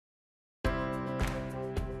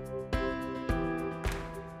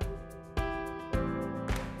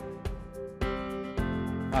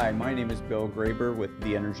Hi, my name is Bill Graber with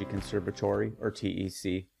the Energy Conservatory, or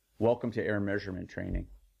TEC. Welcome to Air Measurement Training.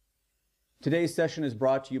 Today's session is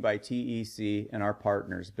brought to you by TEC and our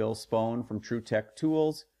partners, Bill Spohn from TEC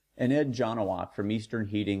Tools and Ed Janowiak from Eastern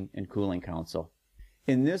Heating and Cooling Council.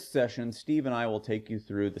 In this session, Steve and I will take you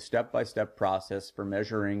through the step-by-step process for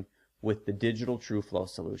measuring with the digital TrueFlow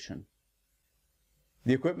solution.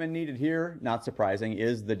 The equipment needed here, not surprising,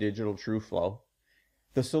 is the digital TrueFlow.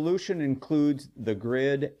 The solution includes the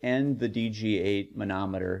grid and the DG8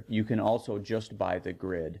 manometer. You can also just buy the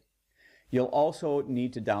grid. You'll also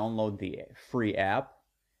need to download the free app,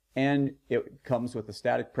 and it comes with a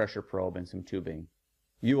static pressure probe and some tubing.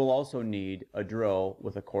 You will also need a drill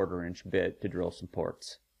with a 1/4-inch bit to drill some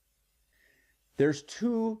ports. There's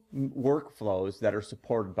two workflows that are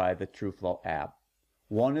supported by the TrueFlow app.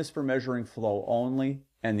 One is for measuring flow only,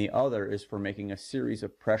 and the other is for making a series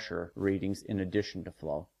of pressure readings in addition to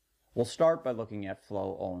flow. We'll start by looking at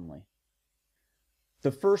flow only.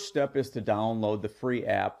 The first step is to download the free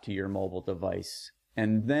app to your mobile device,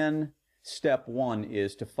 and then step one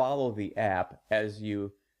is to follow the app as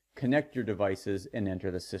you connect your devices and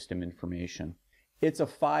enter the system information. It's a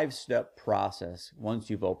 5-step process once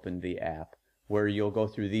you've opened the app, where you'll go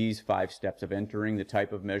through these 5 steps of entering the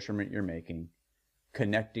type of measurement you're making,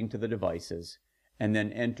 connecting to the devices, and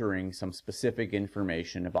then entering some specific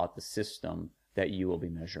information about the system that you will be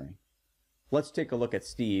measuring. Let's take a look at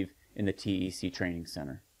Steve in the TEC Training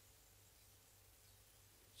Center.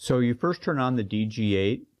 So you first turn on the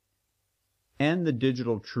DG8 and the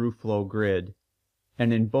digital TrueFlow grid,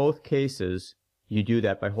 and in both cases you do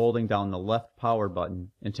that by holding down the left power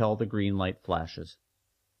button until the green light flashes.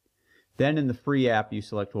 Then in the free app you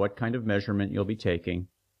select what kind of measurement you'll be taking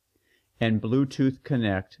and Bluetooth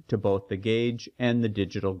connect to both the gauge and the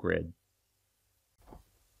digital grid.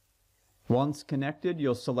 Once connected,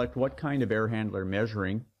 you'll select what kind of air handler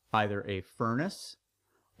measuring, either a furnace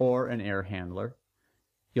or an air handler.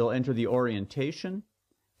 You'll enter the orientation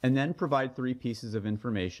and then provide 3 pieces of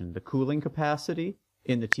information. The cooling capacity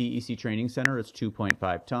in the TEC Training Center is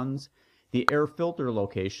 2.5 tons, the air filter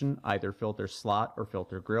location, either filter slot or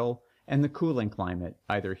filter grill, and the cooling climate,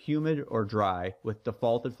 either humid or dry, with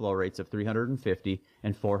defaulted flow rates of 350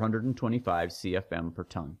 and 425 CFM per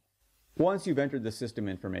ton. Once you've entered the system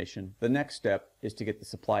information, the next step is to get the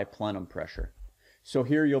supply plenum pressure. So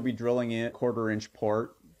here you'll be drilling in a 1/4-inch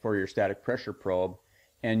port for your static pressure probe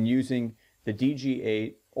and using the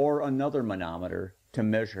DG8 or another manometer to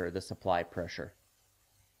measure the supply pressure.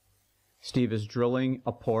 Steve is drilling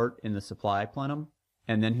a port in the supply plenum,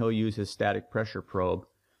 and then he'll use his static pressure probe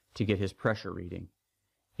to get his pressure reading.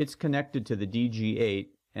 It's connected to the DG8,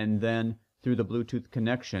 and then through the Bluetooth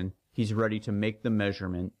connection, he's ready to make the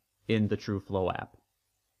measurement in the TrueFlow app.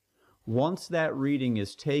 Once that reading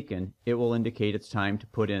is taken, it will indicate it's time to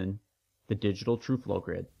put in the digital TrueFlow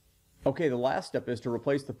grid. Okay, the last step is to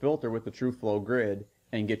replace the filter with the TrueFlow grid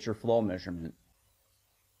and get your flow measurement.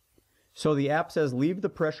 So the app says leave the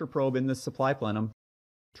pressure probe in the supply plenum,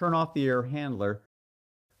 turn off the air handler,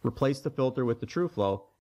 replace the filter with the TrueFlow,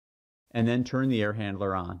 and then turn the air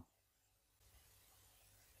handler on.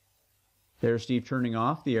 There's Steve turning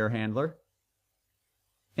off the air handler.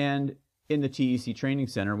 And in the TEC Training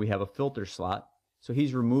Center, we have a filter slot, so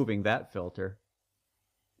he's removing that filter.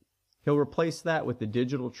 He'll replace that with the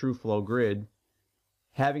digital TrueFlow grid,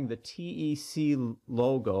 having the TEC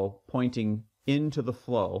logo pointing into the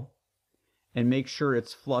flow, and make sure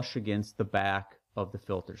it's flush against the back of the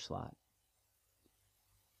filter slot.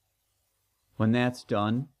 When that's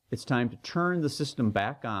done, it's time to turn the system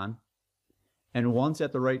back on, and once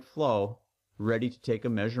at the right flow, ready to take a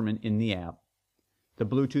measurement in the app. The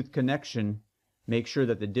Bluetooth connection makes sure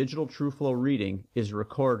that the digital TrueFlow reading is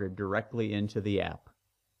recorded directly into the app.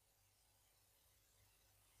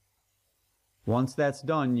 Once that's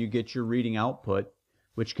done, you get your reading output,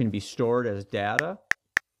 which can be stored as data,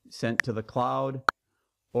 sent to the cloud,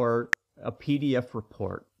 or a PDF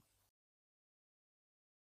report.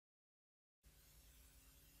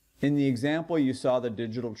 In the example, you saw the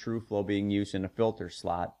digital TrueFlow being used in a filter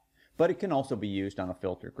slot, but it can also be used on a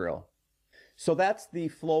filter grill. So that's the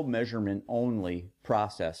flow measurement only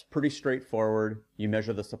process. Pretty straightforward. You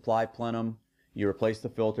measure the supply plenum, you replace the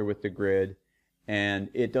filter with the grid, and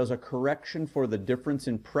it does a correction for the difference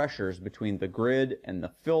in pressures between the grid and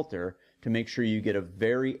the filter to make sure you get a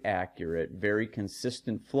very accurate, very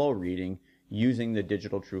consistent flow reading using the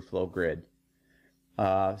digital TrueFlow grid.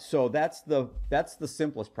 So that's the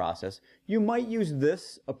simplest process. You might use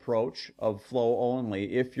this approach of flow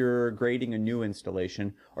only if you're grading a new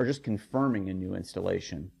installation or just confirming a new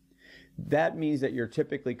installation. That means that you're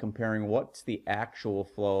typically comparing what's the actual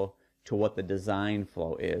flow to what the design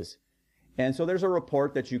flow is. And so there's a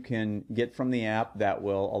report that you can get from the app that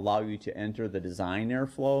will allow you to enter the design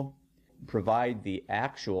airflow, provide the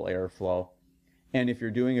actual airflow, and if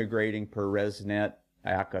you're doing a grading per ResNet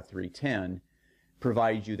ACA 310,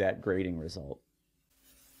 provide you that grading result.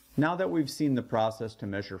 Now that we've seen the process to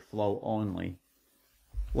measure flow only,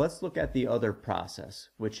 let's look at the other process,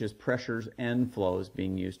 which is pressures and flows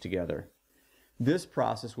being used together. This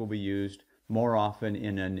process will be used more often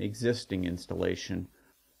in an existing installation.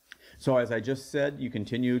 So as I just said, you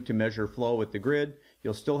continue to measure flow with the grid.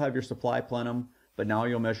 You'll still have your supply plenum, but now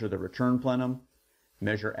you'll measure the return plenum,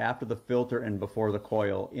 measure after the filter and before the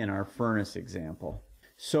coil in our furnace example.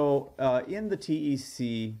 So in the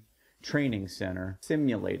TEC Training Center,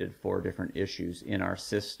 simulated 4 different issues in our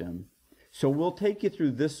system. So we'll take you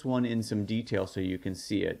through this one in some detail so you can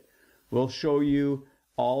see it. We'll show you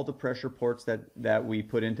all the pressure ports that we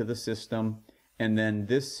put into the system, and then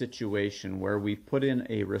this situation where we've put in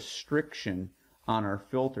a restriction on our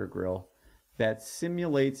filter grill that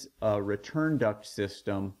simulates a return duct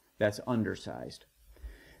system that's undersized.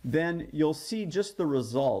 Then you'll see just the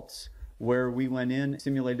results where we went in,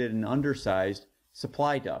 simulated an undersized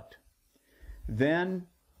supply duct. Then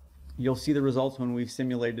you'll see the results when we've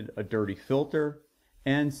simulated a dirty filter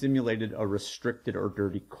and simulated a restricted or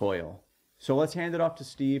dirty coil. So let's hand it off to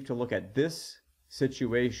Steve to look at this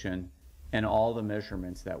situation and all the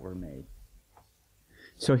measurements that were made.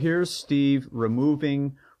 So here's Steve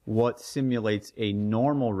removing what simulates a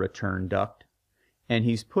normal return duct, and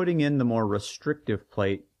he's putting in the more restrictive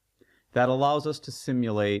plate that allows us to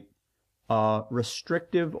simulate a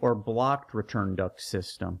restrictive or blocked return duct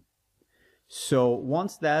system. So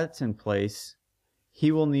once that's in place,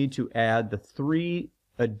 he will need to add the 3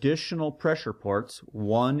 additional pressure ports,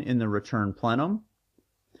 1 in the return plenum,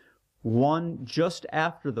 1 just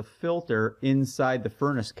after the filter inside the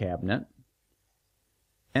furnace cabinet,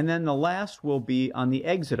 and then the last will be on the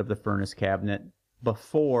exit of the furnace cabinet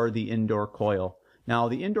before the indoor coil. Now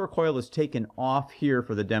the indoor coil is taken off here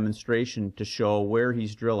for the demonstration to show where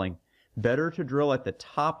he's drilling. Better to drill at the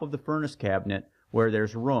top of the furnace cabinet where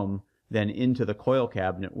there's room than into the coil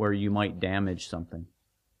cabinet where you might damage something.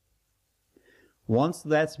 Once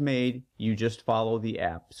that's made, you just follow the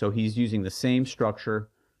app. So he's using the same structure,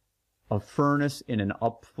 a furnace in an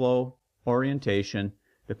upflow orientation.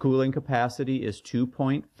 The cooling capacity is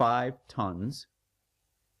 2.5 tons.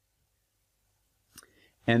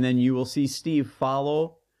 And then you will see Steve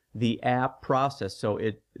follow the app process. So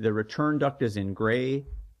the return duct is in gray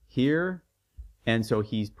here, and so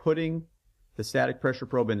he's putting the static pressure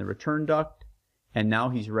probe in the return duct, and now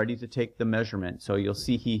he's ready to take the measurement. So you'll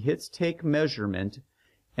see he hits take measurement,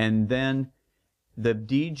 and then the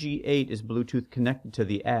DG8 is Bluetooth connected to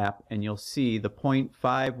the app, and you'll see the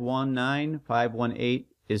 0.519,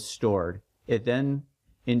 is stored. It then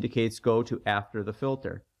indicates go to after the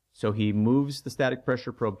filter. So he moves the static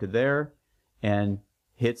pressure probe to there and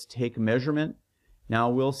hits take measurement. Now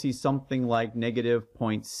we'll see something like negative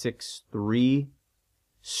 0.63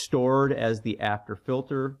 stored as the after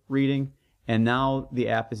filter reading, and now the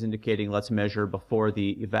app is indicating let's measure before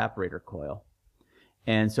the evaporator coil.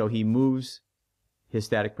 And so he moves his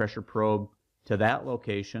static pressure probe to that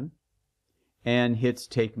location and hits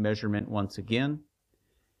take measurement once again.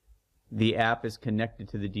 The app is connected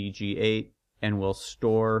to the DG8 and will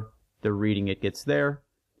store the reading it gets there.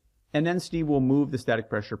 And then Steve will move the static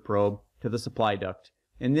pressure probe to the supply duct.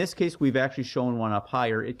 In this case, we've actually shown one up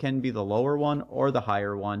higher. It can be the lower one or the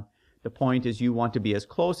higher one. The point is you want to be as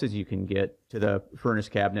close as you can get to the furnace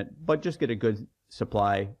cabinet, but just get a good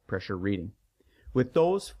supply pressure reading. With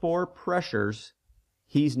those 4 pressures,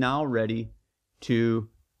 he's now ready to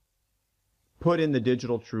put in the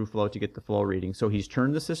digital TrueFlow to get the flow reading. So he's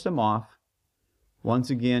turned the system off.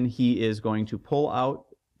 Once again, he is going to pull out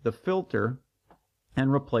the filter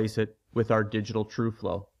and replace it with our digital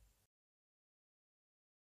TrueFlow.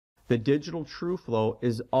 The digital TrueFlow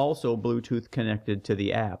is also Bluetooth connected to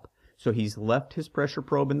the app. So he's left his pressure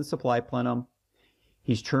probe in the supply plenum.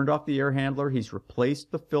 He's turned off the air handler. He's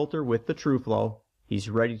replaced the filter with the TrueFlow. He's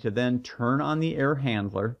ready to then turn on the air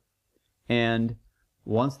handler. And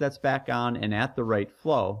once that's back on and at the right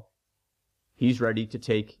flow, he's ready to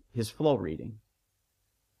take his flow reading.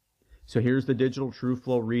 So here's the digital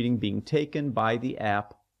TrueFlow reading being taken by the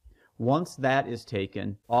app. Once that is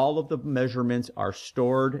taken, all of the measurements are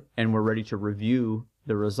stored and we're ready to review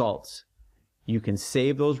the results. You can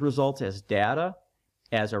save those results as data,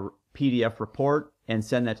 as a PDF report, and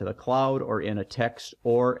send that to the cloud or in a text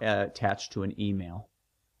or attached to an email.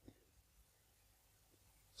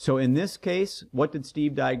 So in this case, what did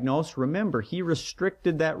Steve diagnose? Remember, he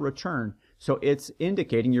restricted that return. So it's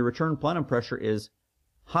indicating your return plenum pressure is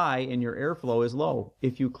high and your airflow is low.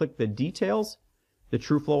 If you click the details, the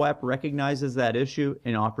TrueFlow app recognizes that issue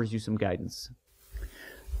and offers you some guidance.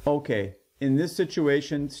 Okay, in this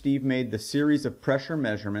situation, Steve made the series of pressure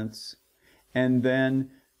measurements, and then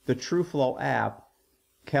the TrueFlow app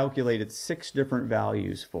calculated 6 different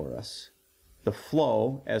values for us. The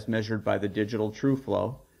flow, as measured by the digital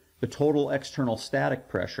TrueFlow, the total external static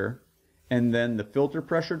pressure, and then the filter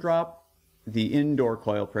pressure drop, the indoor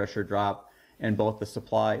coil pressure drop, and both the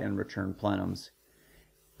supply and return plenums.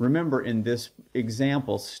 Remember, in this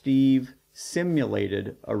example, Steve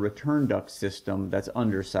simulated a return duct system that's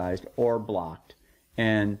undersized or blocked,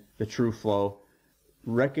 and the TrueFlow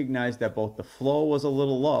recognized that both the flow was a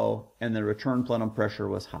little low and the return plenum pressure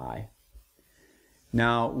was high.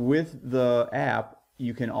 Now, with the app,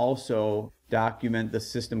 you can also document the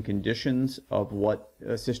system conditions of what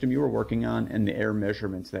system you were working on and the air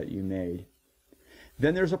measurements that you made.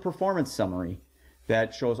 Then there's a performance summary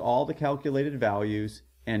that shows all the calculated values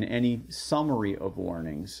and any summary of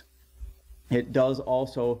warnings. It does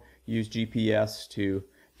also use GPS to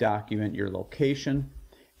document your location,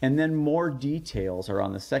 and then more details are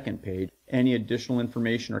on the second page. Any additional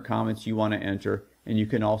information or comments you want to enter, and you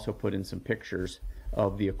can also put in some pictures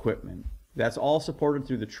of the equipment. That's all supported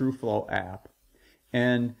through the TrueFlow app,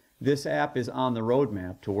 and this app is on the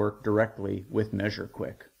roadmap to work directly with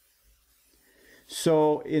MeasureQuick.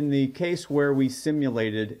 So in the case where we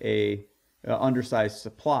simulated a undersized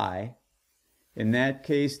supply, in that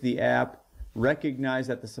case the app recognized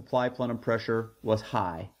that the supply plenum pressure was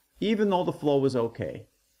high, even though the flow was okay,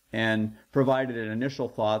 and provided initial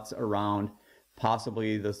thoughts around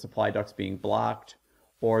possibly the supply ducts being blocked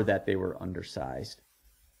or that they were undersized.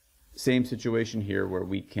 Same situation here where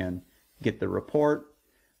we can get the report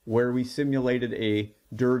where we simulated a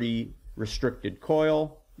dirty restricted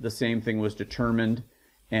coil. The same thing was determined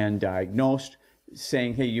and diagnosed,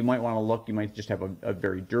 saying, hey, you might want to look, you might just have a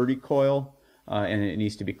very dirty coil and it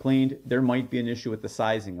needs to be cleaned. There might be an issue with the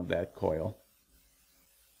sizing of that coil.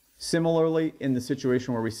 Similarly, in the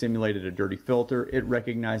situation where we simulated a dirty filter, it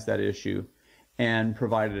recognized that issue and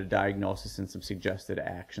provided a diagnosis and some suggested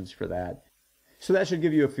actions for that. So that should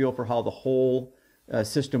give you a feel for how the whole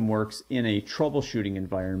system works in a troubleshooting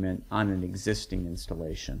environment on an existing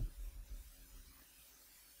installation.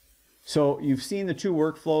 So you've seen the 2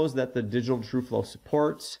 workflows that the digital TrueFlow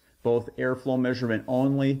supports, both airflow measurement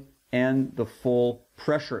only and the full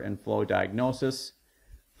pressure and flow diagnosis.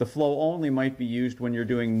 The flow only might be used when you're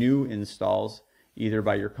doing new installs, either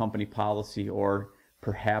by your company policy or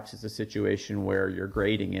perhaps it's a situation where you're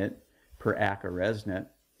grading it per ACA ResNet.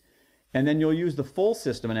 And then you'll use the full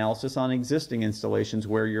system analysis on existing installations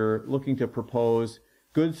where you're looking to propose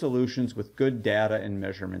good solutions with good data and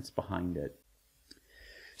measurements behind it.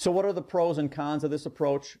 So what are the pros and cons of this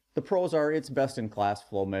approach? The pros are it's best-in-class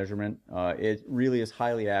flow measurement. It really is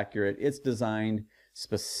highly accurate. It's designed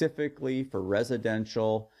specifically for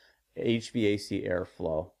residential HVAC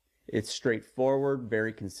airflow. It's straightforward,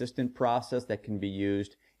 very consistent process that can be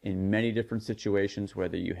used in many different situations,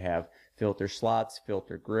 whether you have filter slots,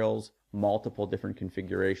 filter grills, multiple different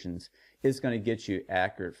configurations. It's going to get you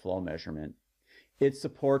accurate flow measurement. It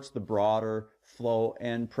supports the broader flow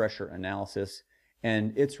and pressure analysis,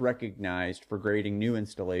 and it's recognized for grading new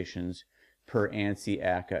installations per ANSI,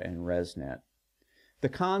 ACA, and ResNet. The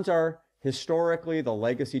cons are, historically, the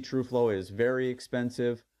legacy TrueFlow is very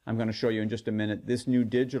expensive. I'm going to show you in just a minute. This new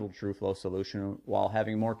digital TrueFlow solution, while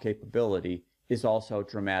having more capability, is also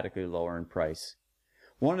dramatically lower in price.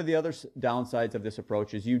 One of the other downsides of this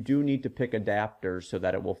approach is you do need to pick adapters so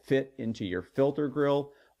that it will fit into your filter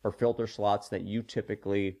grill or filter slots that you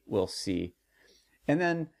typically will see. And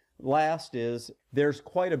then last is there's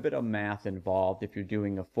quite a bit of math involved if you're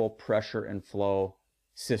doing a full pressure and flow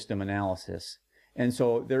system analysis. And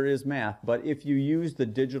so there is math, but if you use the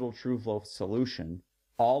digital TrueFlow solution,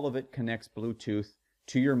 all of it connects Bluetooth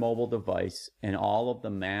to your mobile device, and all of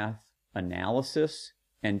the math analysis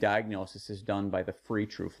and diagnosis is done by the free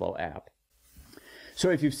TrueFlow app.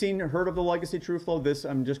 So if you've heard of the legacy TrueFlow, this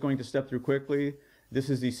I'm just going to step through quickly. This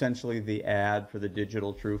is essentially the ad for the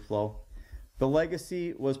digital TrueFlow. The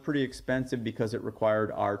legacy was pretty expensive because it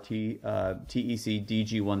required our TEC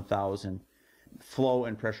DG1000 flow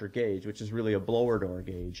and pressure gauge, which is really a blower door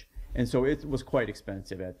gauge. And so it was quite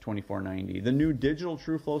expensive at $24.90. The new digital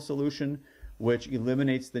TrueFlow solution, which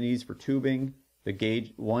eliminates the needs for tubing,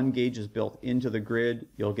 one gauge is built into the grid.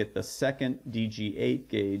 You'll get the second DG8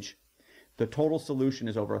 gauge. The total solution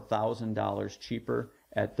is over $1,000 cheaper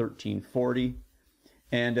at $1340.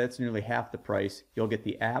 and that's nearly half the price. You'll get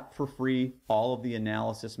the app for free, all of the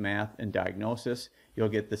analysis, math, and diagnosis. You'll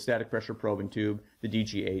get the static pressure probe and tube, the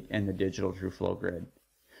DG8, and the digital TrueFlow grid.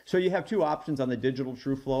 So you have two options on the digital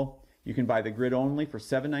TrueFlow. You can buy the grid only for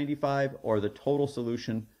 $795 or the total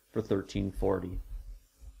solution for $1340.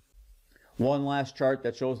 One last chart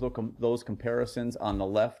that shows those comparisons. On the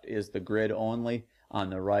left is the grid only. On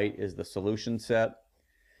the right is the solution set.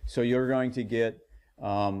 So you're going to get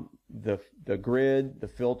the grid, the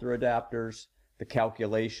filter adapters, the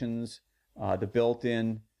calculations, the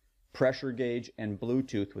built-in pressure gauge, and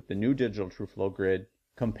Bluetooth with the new digital TrueFlow grid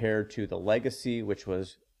compared to the legacy, which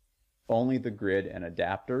was only the grid and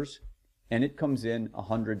adapters, and it comes in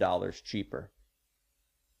 $100 cheaper.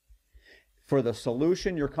 For the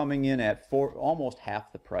solution, you're coming in at almost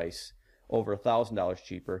half the price, over $1,000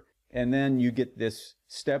 cheaper, and then you get this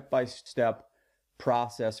step-by-step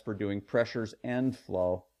process for doing pressures and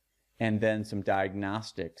flow, and then some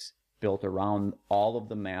diagnostics built around all of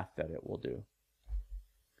the math that it will do.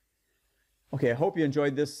 Okay, I hope you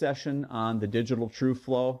enjoyed this session on the digital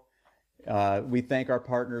TrueFlow. We thank our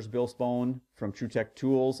partners Bill Spohn from TEC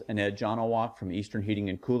Tools and Ed Janowiak from Eastern Heating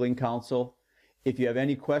and Cooling Council. If you have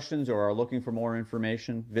any questions or are looking for more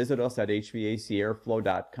information, visit us at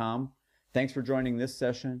HVACairflow.com. Thanks for joining this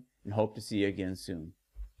session and hope to see you again soon.